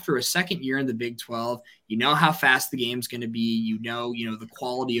know, after a second year in the Big 12, you know how fast the game's going to be, you know, the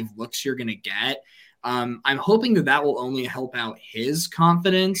quality of looks you're going to get. I'm hoping that will only help out his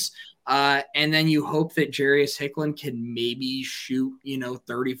confidence. And then you hope that Jarius Hicklin can maybe shoot,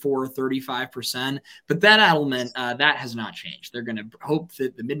 34, 35%, but that element, that has not changed. They're going to hope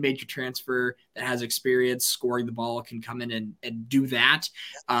that the mid-major transfer that has experience scoring the ball can come in and do that,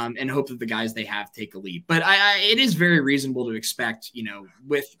 and hope that the guys they have take a lead. But it is very reasonable to expect,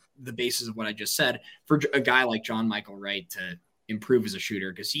 with the basis of what I just said, for a guy like John Michael Wright to improve as a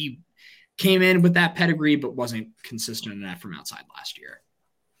shooter, because he came in with that pedigree, but wasn't consistent enough from outside last year.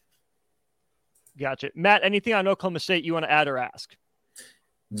 Gotcha. Matt, anything on Oklahoma State you want to add or ask?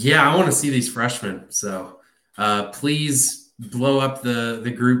 Yeah, I want to see these freshmen. So please blow up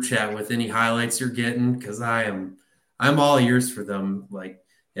the group chat with any highlights you're getting, because I'm all ears for them. Like,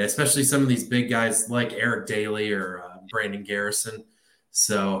 especially some of these big guys like Eric Daly or Brandon Garrison.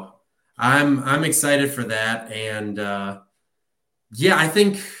 So I'm excited for that. And I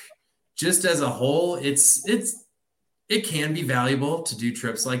think just as a whole, it can be valuable to do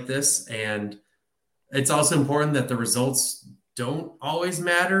trips like this. And it's also important that the results don't always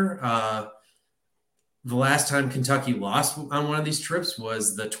matter. The last time Kentucky lost on one of these trips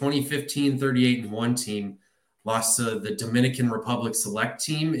was the 2015 38-1 team lost to the Dominican Republic select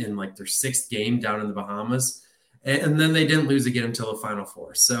team in like their sixth game down in the Bahamas. And then they didn't lose again until the Final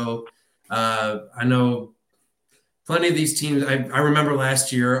Four. So I know plenty of these teams. I remember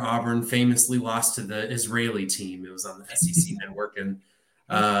last year, Auburn famously lost to the Israeli team. It was on the SEC network, and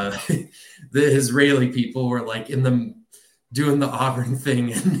the Israeli people were like doing the Auburn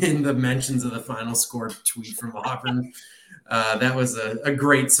thing and in the mentions of the final score tweet from Auburn. That was a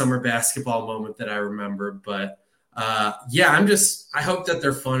great summer basketball moment that I remember. But I hope that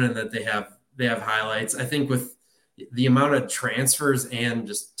they're fun and that they have highlights. I think with the amount of transfers and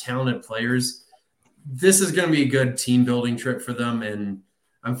just talented players, this is going to be a good team building trip for them. And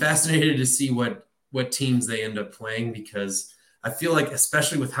I'm fascinated to see what teams they end up playing, because I feel like,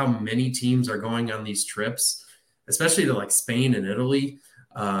 especially with how many teams are going on these trips, especially to like Spain and Italy,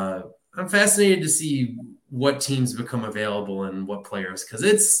 I'm fascinated to see what teams become available and what players,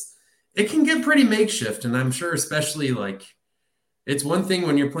 because it can get pretty makeshift. And I'm sure, especially like It's one thing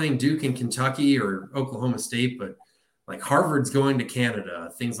when you're playing Duke in Kentucky or Oklahoma State, but like Harvard's going to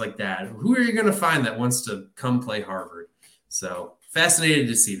Canada, things like that. Who are you going to find that wants to come play Harvard? So fascinated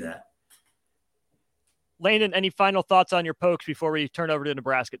to see that. Landon, any final thoughts on your Pokes before we turn over to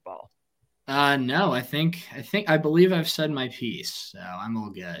Nebrasketball? No, I believe I've said my piece, so I'm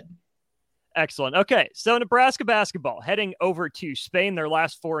all good. Excellent. Okay, so Nebraska basketball heading over to Spain, their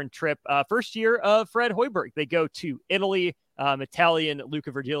last foreign trip. First year of Fred Hoiberg. They go to Italy. Italian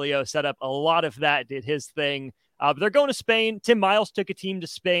Luca Virgilio set up a lot of that, did his thing. But they're going to Spain. Tim Miles took a team to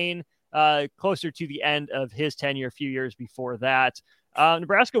Spain closer to the end of his tenure a few years before that.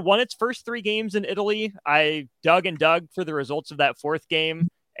 Nebraska won its first 3 games in Italy. I dug for the results of that 4th game,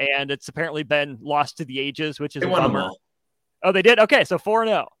 and it's apparently been lost to the ages, which is a bummer. Oh, they did? Okay, so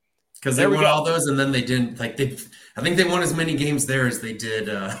 4-0. Because they won all those, and then they didn't. I think they won as many games there as they did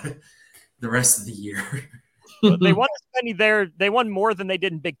the rest of the year. They won as many there. They won more than they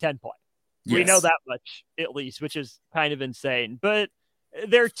did in Big Ten play. Yes. We know that much, at least, which is kind of insane. But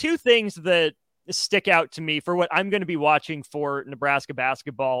there are 2 things that stick out to me for what I'm going to be watching for Nebraska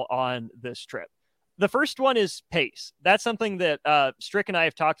basketball on this trip. The first one is pace. That's something that Strick and I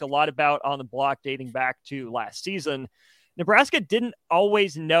have talked a lot about on the block dating back to last season. Nebraska didn't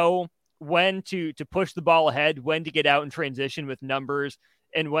always know when to push the ball ahead, when to get out and transition with numbers,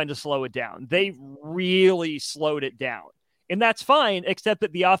 and when to slow it down. They really slowed it down. And that's fine, except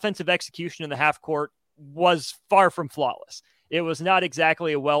that the offensive execution in the half court was far from flawless. It was not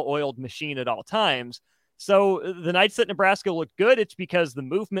exactly a well-oiled machine at all times. So the nights that Nebraska looked good, it's because the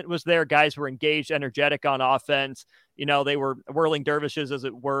movement was there. Guys were engaged, energetic on offense. They were whirling dervishes, as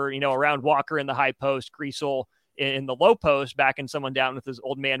it were, around Walker in the high post, Griesel in the low post, backing someone down with his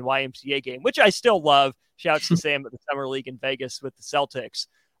old man YMCA game, which I still love. Shouts to Sam at the Summer League in Vegas with the Celtics.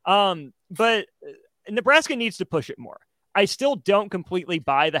 But Nebraska needs to push it more. I still don't completely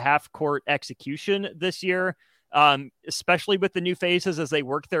buy the half-court execution this year, especially with the new faces as they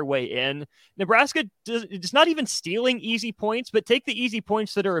work their way in. Nebraska is not even stealing easy points, but take the easy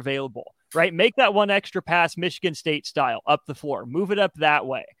points that are available, right? Make that one extra pass Michigan State style up the floor. Move it up that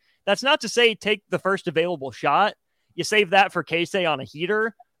way. That's not to say take the first available shot. You save that for Casey on a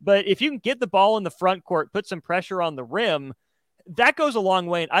heater. But if you can get the ball in the front court, put some pressure on the rim, that goes a long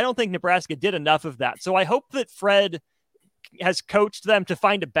way. And I don't think Nebraska did enough of that. So I hope that Fred has coached them to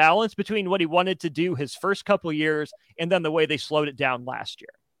find a balance between what he wanted to do his first couple years and then the way they slowed it down last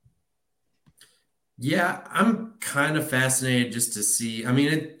year. Yeah, I'm kind of fascinated just to see. I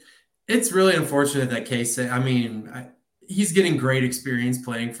mean, it's really unfortunate that Casey, he's getting great experience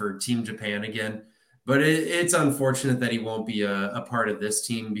playing for Team Japan again, but it's unfortunate that he won't be a part of this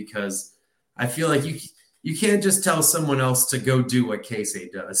team, because I feel like you can't just tell someone else to go do what Casey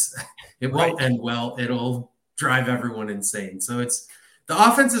does. It won't end well. It'll drive everyone insane. So the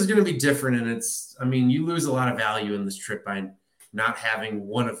offense is going to be different, and you lose a lot of value in this trip by not having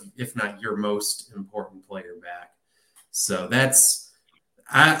one of, if not your most important player back. So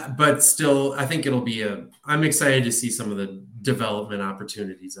but still, I think it'll be I'm excited to see some of the development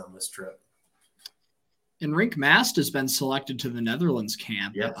opportunities on this trip. Enrique Mast has been selected to the Netherlands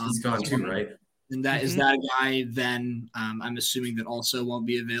camp. Yep, he's gone too, right? And that is that a guy then I'm assuming that also won't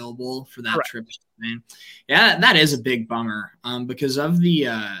be available for that trip. Yeah, that is a big bummer because of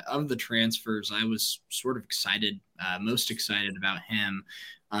the transfers. I was sort of most excited about him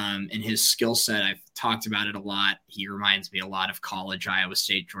and his skill set. I've talked about it a lot. He reminds me a lot of college Iowa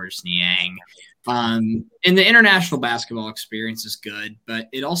State George Niang. And the international basketball experience is good, but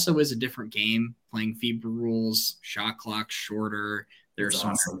it also is a different game, playing FIBA rules, shot clock shorter. There's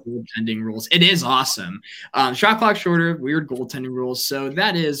some goaltending rules. It is awesome. Shot clock shorter, weird goaltending rules. So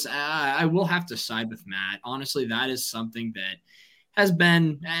that is, I will have to side with Matt. Honestly, that is something that has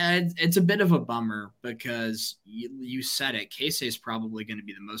been, it's a bit of a bummer because you said it. Casey is probably going to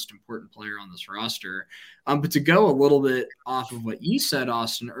be the most important player on this roster. But to go a little bit off of what you said,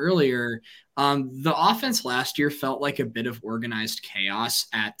 Austin, earlier, the offense last year felt like a bit of organized chaos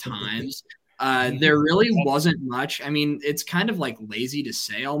at times. There really wasn't much. It's kind of like lazy to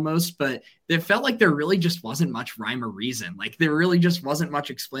say almost, but it felt like there really just wasn't much rhyme or reason. Like there really just wasn't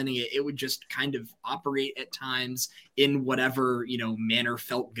much explaining it. It would just kind of operate at times in whatever, manner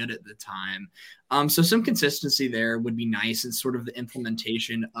felt good at the time. So some consistency there would be nice, and sort of the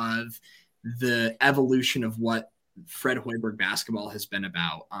implementation of the evolution of what Fred Hoiberg basketball has been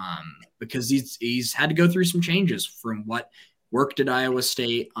about, because he's had to go through some changes from what worked at Iowa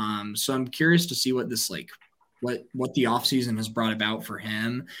State. So I'm curious to see what this what the offseason has brought about for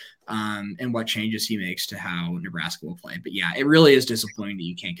him, and what changes he makes to how Nebraska will play. But yeah, it really is disappointing that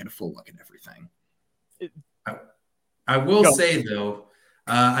you can't get a full look at everything. I will say, though,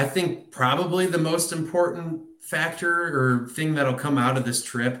 I think probably the most important factor or thing that'll come out of this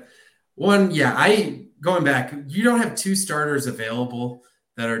trip, going back, you don't have two starters available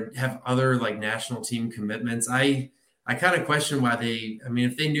that have other like national team commitments. I kind of question why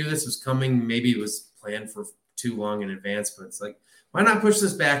if they knew this was coming, maybe it was planned for too long in advance, but it's like, why not push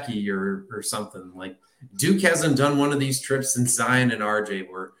this back a year or something? Like Duke hasn't done one of these trips since Zion and RJ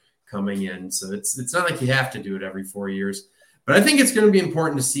were coming in. So it's not like you have to do it every 4 years. But I think it's going to be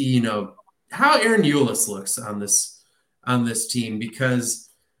important to see, how Aaron Eulis looks on this team, because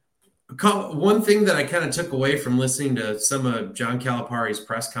one thing that I kind of took away from listening to some of John Calipari's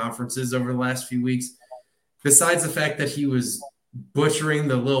press conferences over the last few weeks, besides the fact that he was butchering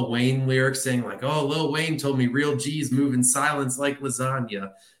the Lil Wayne lyrics, saying like, "Oh, Lil Wayne told me real G's move in silence like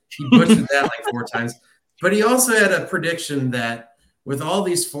lasagna." He butchered that like 4 times. But he also had a prediction that with all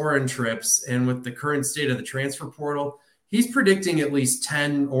these foreign trips and with the current state of the transfer portal, he's predicting at least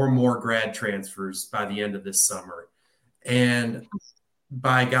 10 or more grad transfers by the end of this summer. And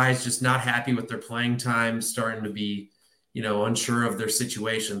by guys just not happy with their playing time, starting to be, unsure of their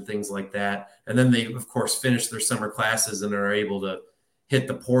situation, things like that. And then they, of course, finish their summer classes and are able to hit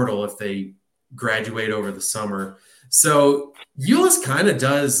the portal if they graduate over the summer. So Eulis kind of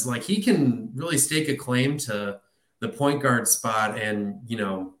does, like, he can really stake a claim to the point guard spot and,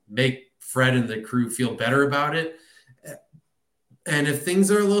 make Fred and the crew feel better about it. And if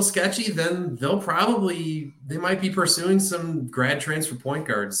things are a little sketchy, then they might be pursuing some grad transfer point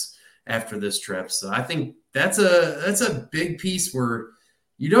guards after this trip. So I think that's a big piece where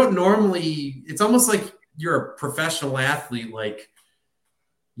you don't normally, it's almost like you're a professional athlete, like,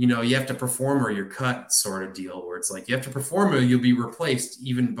 you have to perform or you're cut sort of deal, where it's like you have to perform or you'll be replaced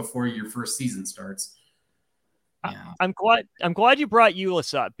even before your first season starts. Yeah. I'm glad you brought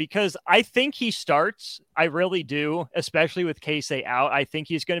Eulis up, because I think he starts. I really do, especially with Casey out. I think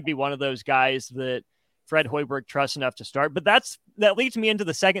he's going to be one of those guys that Fred Hoiberg trusts enough to start. But that leads me into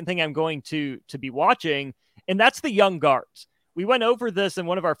the second thing I'm going to be watching, and that's the young guards. We went over this in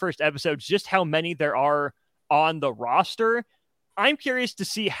one of our first episodes, just how many there are on the roster. I'm curious to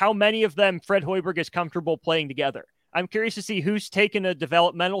see how many of them Fred Hoiberg is comfortable playing together. I'm curious to see who's taken a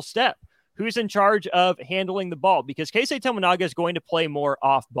developmental step, who's in charge of handling the ball, because Keisei Tominaga is going to play more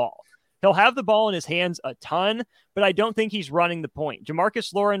off ball. He'll have the ball in his hands a ton, but I don't think he's running the point.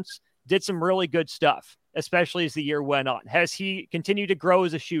 Jamarcus Lawrence did some really good stuff, especially as the year went on. Has he continued to grow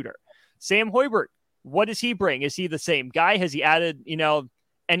as a shooter? Sam Hoiberg, what does he bring? Is he the same guy? Has he added,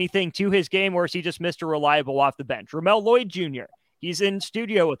 anything to his game, or is he just Mr. Reliable off the bench? Ramel Lloyd Jr., he's in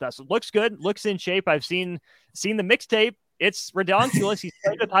studio with us. It looks good, looks in shape. I've seen the mixtape. It's redonkulous. He's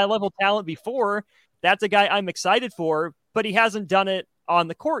played with high-level talent before. That's a guy I'm excited for, but he hasn't done it on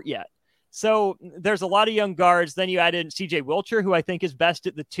the court yet. So there's a lot of young guards. Then you add in CJ Wilcher, who I think is best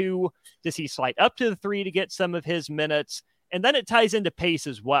at the 2. Does he slide up to the 3 to get some of his minutes? And then it ties into pace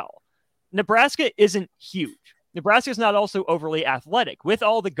as well. Nebraska isn't huge. Nebraska's not also overly athletic. With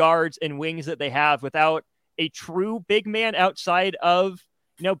all the guards and wings that they have, without a true big man outside of,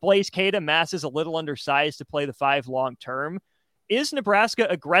 Blaise Keita, Mass is a little undersized to play the 5 long term. Is Nebraska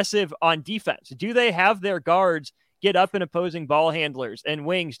aggressive on defense? Do they have their guards get up in opposing ball handlers and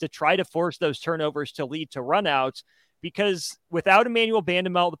wings to try to force those turnovers to lead to runouts? Because without Emmanuel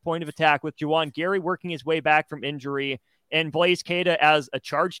Bandamel at the point of attack, with Juwan Gary working his way back from injury, and Blaise Keita as a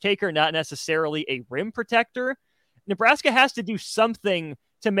charge taker, not necessarily a rim protector, Nebraska has to do something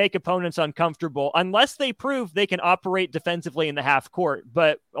to make opponents uncomfortable, unless they prove they can operate defensively in the half court.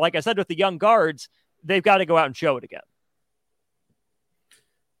 But like I said, with the young guards, they've got to go out and show it again.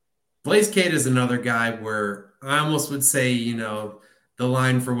 Blaise Keita is another guy where I almost would say, the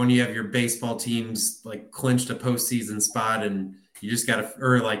line for when you have your baseball teams like clinched a postseason spot and you just got to,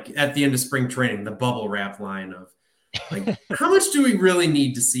 or like at the end of spring training, the bubble wrap line of like, how much do we really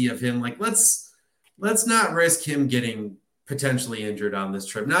need to see of him? Like, let's not risk him getting potentially injured on this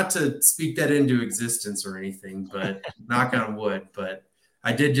trip. Not to speak that into existence or anything, but knock on wood. But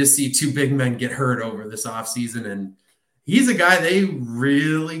I did just see 2 big men get hurt over this offseason, and he's a guy they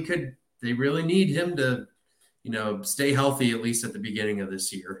really need him to, stay healthy at least at the beginning of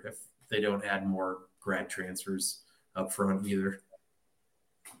this year, if they don't add more grad transfers up front either.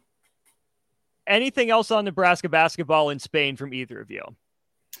 Anything else on Nebraska basketball in Spain from either of you?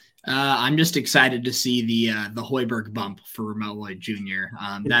 I'm just excited to see the Hoiberg bump for Ramel Lloyd Jr.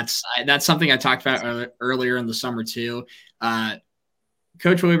 That's something I talked about earlier in the summer too.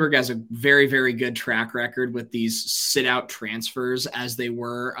 Coach Hoiberg has a very, very good track record with these sit-out transfers, as they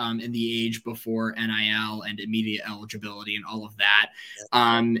were in the age before NIL and immediate eligibility and all of that.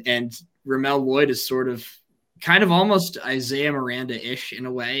 And Ramel Lloyd is sort of kind of almost Isaiah Miranda-ish in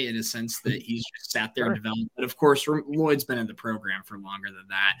a way, in a sense that he's just sat there and developed. But of course, Lloyd's been in the program for longer than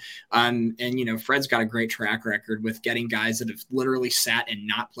that. And Fred's got a great track record with getting guys that have literally sat and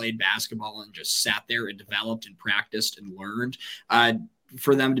not played basketball and just sat there and developed and practiced and learned,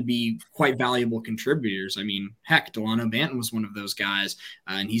 for them to be quite valuable contributors. I mean, heck, Delano Banton was one of those guys,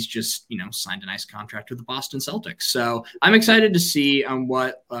 and he's just, signed a nice contract with the Boston Celtics. So I'm excited to see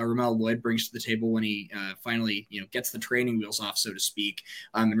what Ramel Lloyd brings to the table when he finally, gets the training wheels off, so to speak,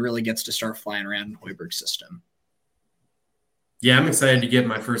 and really gets to start flying around in Hoiberg's system. Yeah, I'm excited to get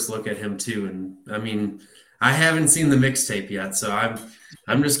my first look at him too. And I mean, I haven't seen the mixtape yet, so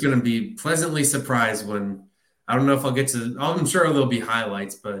I'm just going to be pleasantly surprised when, I don't know if I'll get to, I'm sure there'll be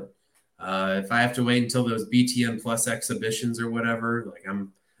highlights, but if I have to wait until those BTN Plus exhibitions or whatever,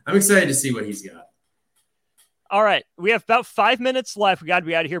 I'm excited to see what he's got. All right. We have about 5 minutes left. We got to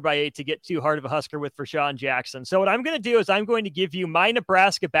be out of here by 8 to get too hard of a Husker with Rashawn Jackson. So what I'm going to do is I'm going to give you my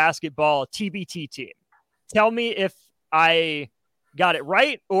Nebraska basketball TBT team. Tell me if I got it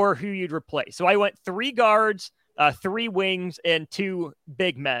right or who you'd replace. So I went 3 guards, 3 wings, and 2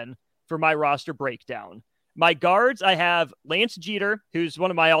 big men for my roster breakdown. My guards, I have Lance Jeter, who's one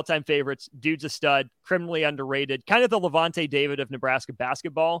of my all-time favorites. Dude's a stud, criminally underrated, kind of the Levante David of Nebraska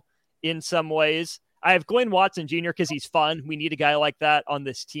basketball in some ways. I have Glenn Watson Jr. because he's fun. We need a guy like that on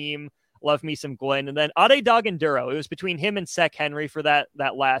this team. Love me some Glenn. And then Ade Daganduro. It was between him and Sek Henry for that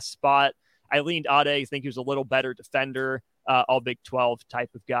last spot. I leaned Ade. I think he was a little better defender, all Big 12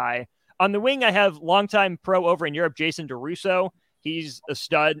 type of guy. On the wing, I have longtime pro over in Europe, Jason DeRusso. He's a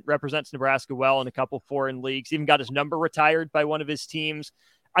stud, represents Nebraska well in a couple foreign leagues, even got his number retired by one of his teams.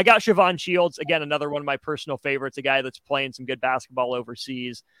 I got Siobhan Shields, again, another one of my personal favorites, a guy that's playing some good basketball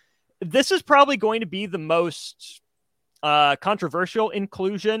overseas. This is probably going to be the most controversial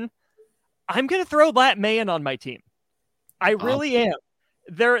inclusion. I'm going to throw Lat Mayen on my team. I really am.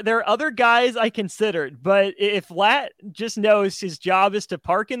 There are other guys I considered, but if Lat just knows his job is to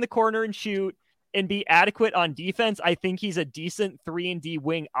park in the corner and shoot, and be adequate on defense, I think he's a decent 3-and-D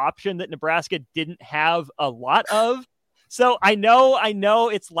wing option that Nebraska didn't have a lot of. So I know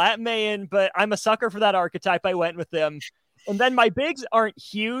it's Lat Mayen, but I'm a sucker for that archetype. I went with them. And then my bigs aren't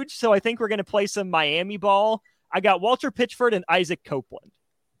huge, so I think we're going to play some Miami ball. I got Walter Pitchford and Isaac Copeland.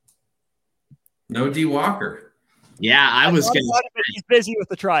 No D. Walker. Yeah, I was going to say. He's busy with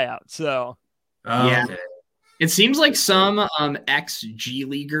the tryout, so. Yeah. Okay. It seems like some ex-G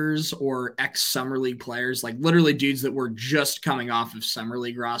Leaguers or ex-Summer League players, like literally dudes that were just coming off of Summer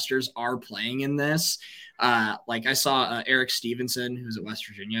League rosters, are playing in this. Like I saw Eric Stevenson, who's at West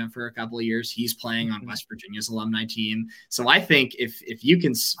Virginia for a couple of years. He's playing on West Virginia's alumni team. So I think if you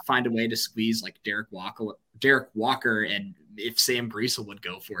can find a way to squeeze like Derek Walker, and if Sam Breesel would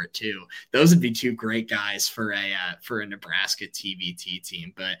go for it too, those would be 2 great guys for a Nebraska TBT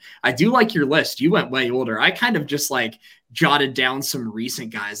team. But I do like your list. You went way older. I kind of just jotted down some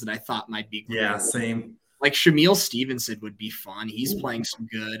recent guys that I thought might be cool. Yeah, same. Like Shamil Stevenson would be fun. He's playing some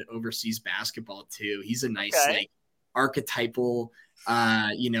good overseas basketball too. He's a nice archetypal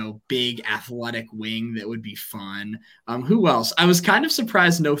big athletic wing that would be fun. Who else? I was kind of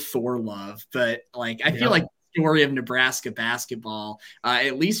surprised no Thor Love, but I feel like story of Nebraska basketball,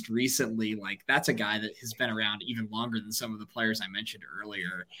 at least recently, that's a guy that has been around even longer than some of the players I mentioned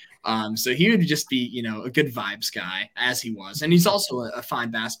earlier. So he would just be, a good vibes guy, as he was. And he's also a fine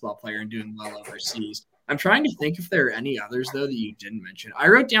basketball player and doing well overseas. I'm trying to think if there are any others, though, that you didn't mention. I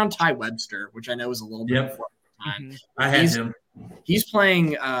wrote down Ty Webster, which I know is a little bit before time. I had him. He's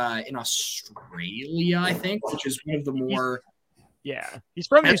playing in Australia, I think, which is one of the more he's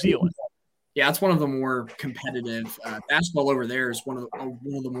from New Zealand. Yeah, it's one of the more competitive basketball over there is one of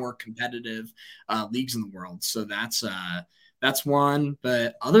the more competitive leagues in the world. So that's one.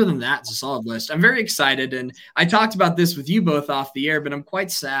 But other than that, it's a solid list. I'm very excited, and I talked about this with you both off the air, but I'm quite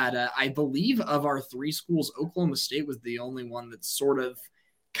sad. I believe of our 3 schools, Oklahoma State was the only one that sort of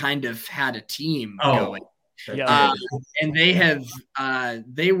kind of had a team going. Yeah, and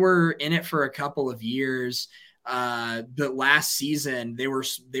they were in it for a couple of years. But last season they were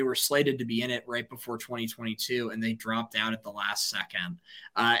slated to be in it right before 2022, and they dropped out at the last second.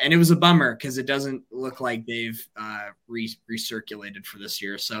 And it was a bummer because it doesn't look like they've recirculated for this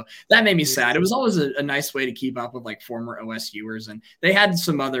year. So that made me sad. It was always a nice way to keep up with former OSUers, and they had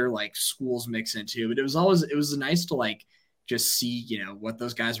some other schools mix into, but it was nice to just see, what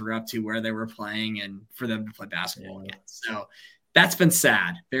those guys were up to, where they were playing, and for them to play basketball again. So that's been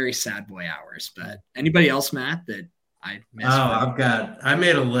sad, very sad boy hours. But anybody else, Matt, that I missed? I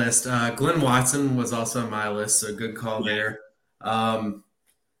made a list. Glenn Watson was also on my list, so good call there.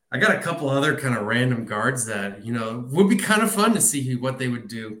 I got a couple other kind of random guards that, would be kind of fun to see what they would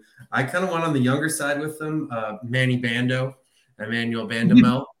do. I kind of went on the younger side with them. Emmanuel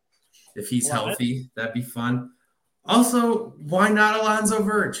Bandamel, if he's healthy, that'd be fun. Also, why not Alonzo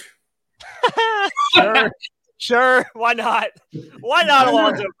Verge? Sure. Why not? Why not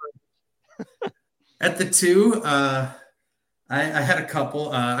Alonzo Verge? At the 2, I had a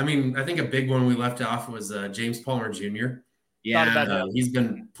couple. I think a big one we left off was James Palmer Jr. Yeah, he's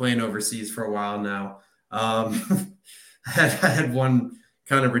been playing overseas for a while now. I had one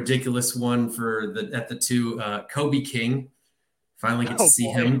kind of ridiculous one at the 2, Kobe King. Finally get to see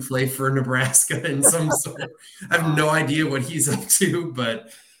him play for Nebraska in some sort. I have no idea what he's up to, but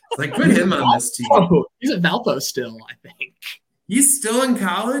it's like put him on this team. Oh, he's at Valpo still, I think. He's still in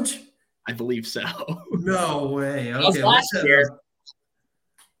college? I believe so. No way. Okay, last year.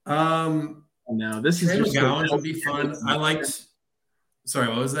 No, this is just would be fun. I liked. Sorry,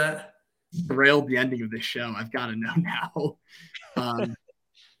 what was that? Derailed the ending of this show. I've got to know now.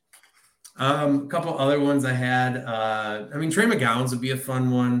 A couple other ones I had. Trey McGowan's would be a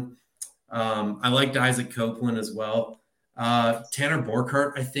fun one. I liked Isaac Copeland as well. Tanner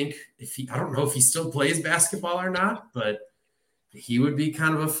Borkhardt, I think I don't know if he still plays basketball or not, but he would be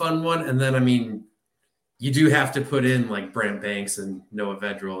kind of a fun one. And then, you do have to put in like Brant Banks and Noah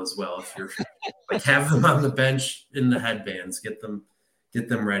Vedral as well. If you're like have them on the bench in the headbands, get them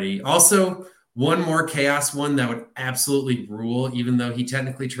ready. Also, one more chaos one that would absolutely rule, even though he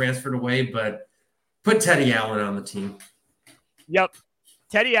technically transferred away, but put Teddy Allen on the team. Yep.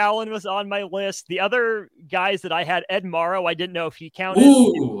 Teddy Allen was on my list. The other guys that I had, Ed Morrow, I didn't know if he counted.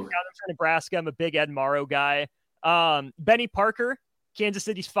 He counted for Nebraska. I'm a big Ed Morrow guy. Benny Parker, Kansas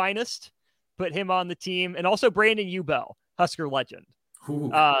City's finest. Put him on the team, and also Brandon Ubell, Husker legend.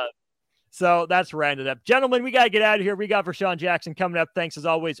 So that's rounded up. Gentlemen, we got to get out of here. We got Vershawn Jackson coming up. Thanks, as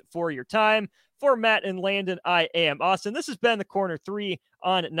always, for your time. For Matt and Landon, I am Austin. This has been the Corner 3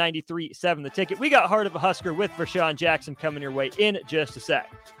 on 93.7 The Ticket. We got Heart of a Husker with Vershawn Jackson coming your way in just a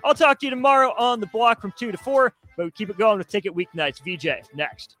sec. I'll talk to you tomorrow on the block from 2 to 4, but we keep it going with Ticket Weeknights. VJ,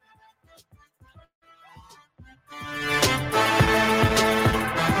 next.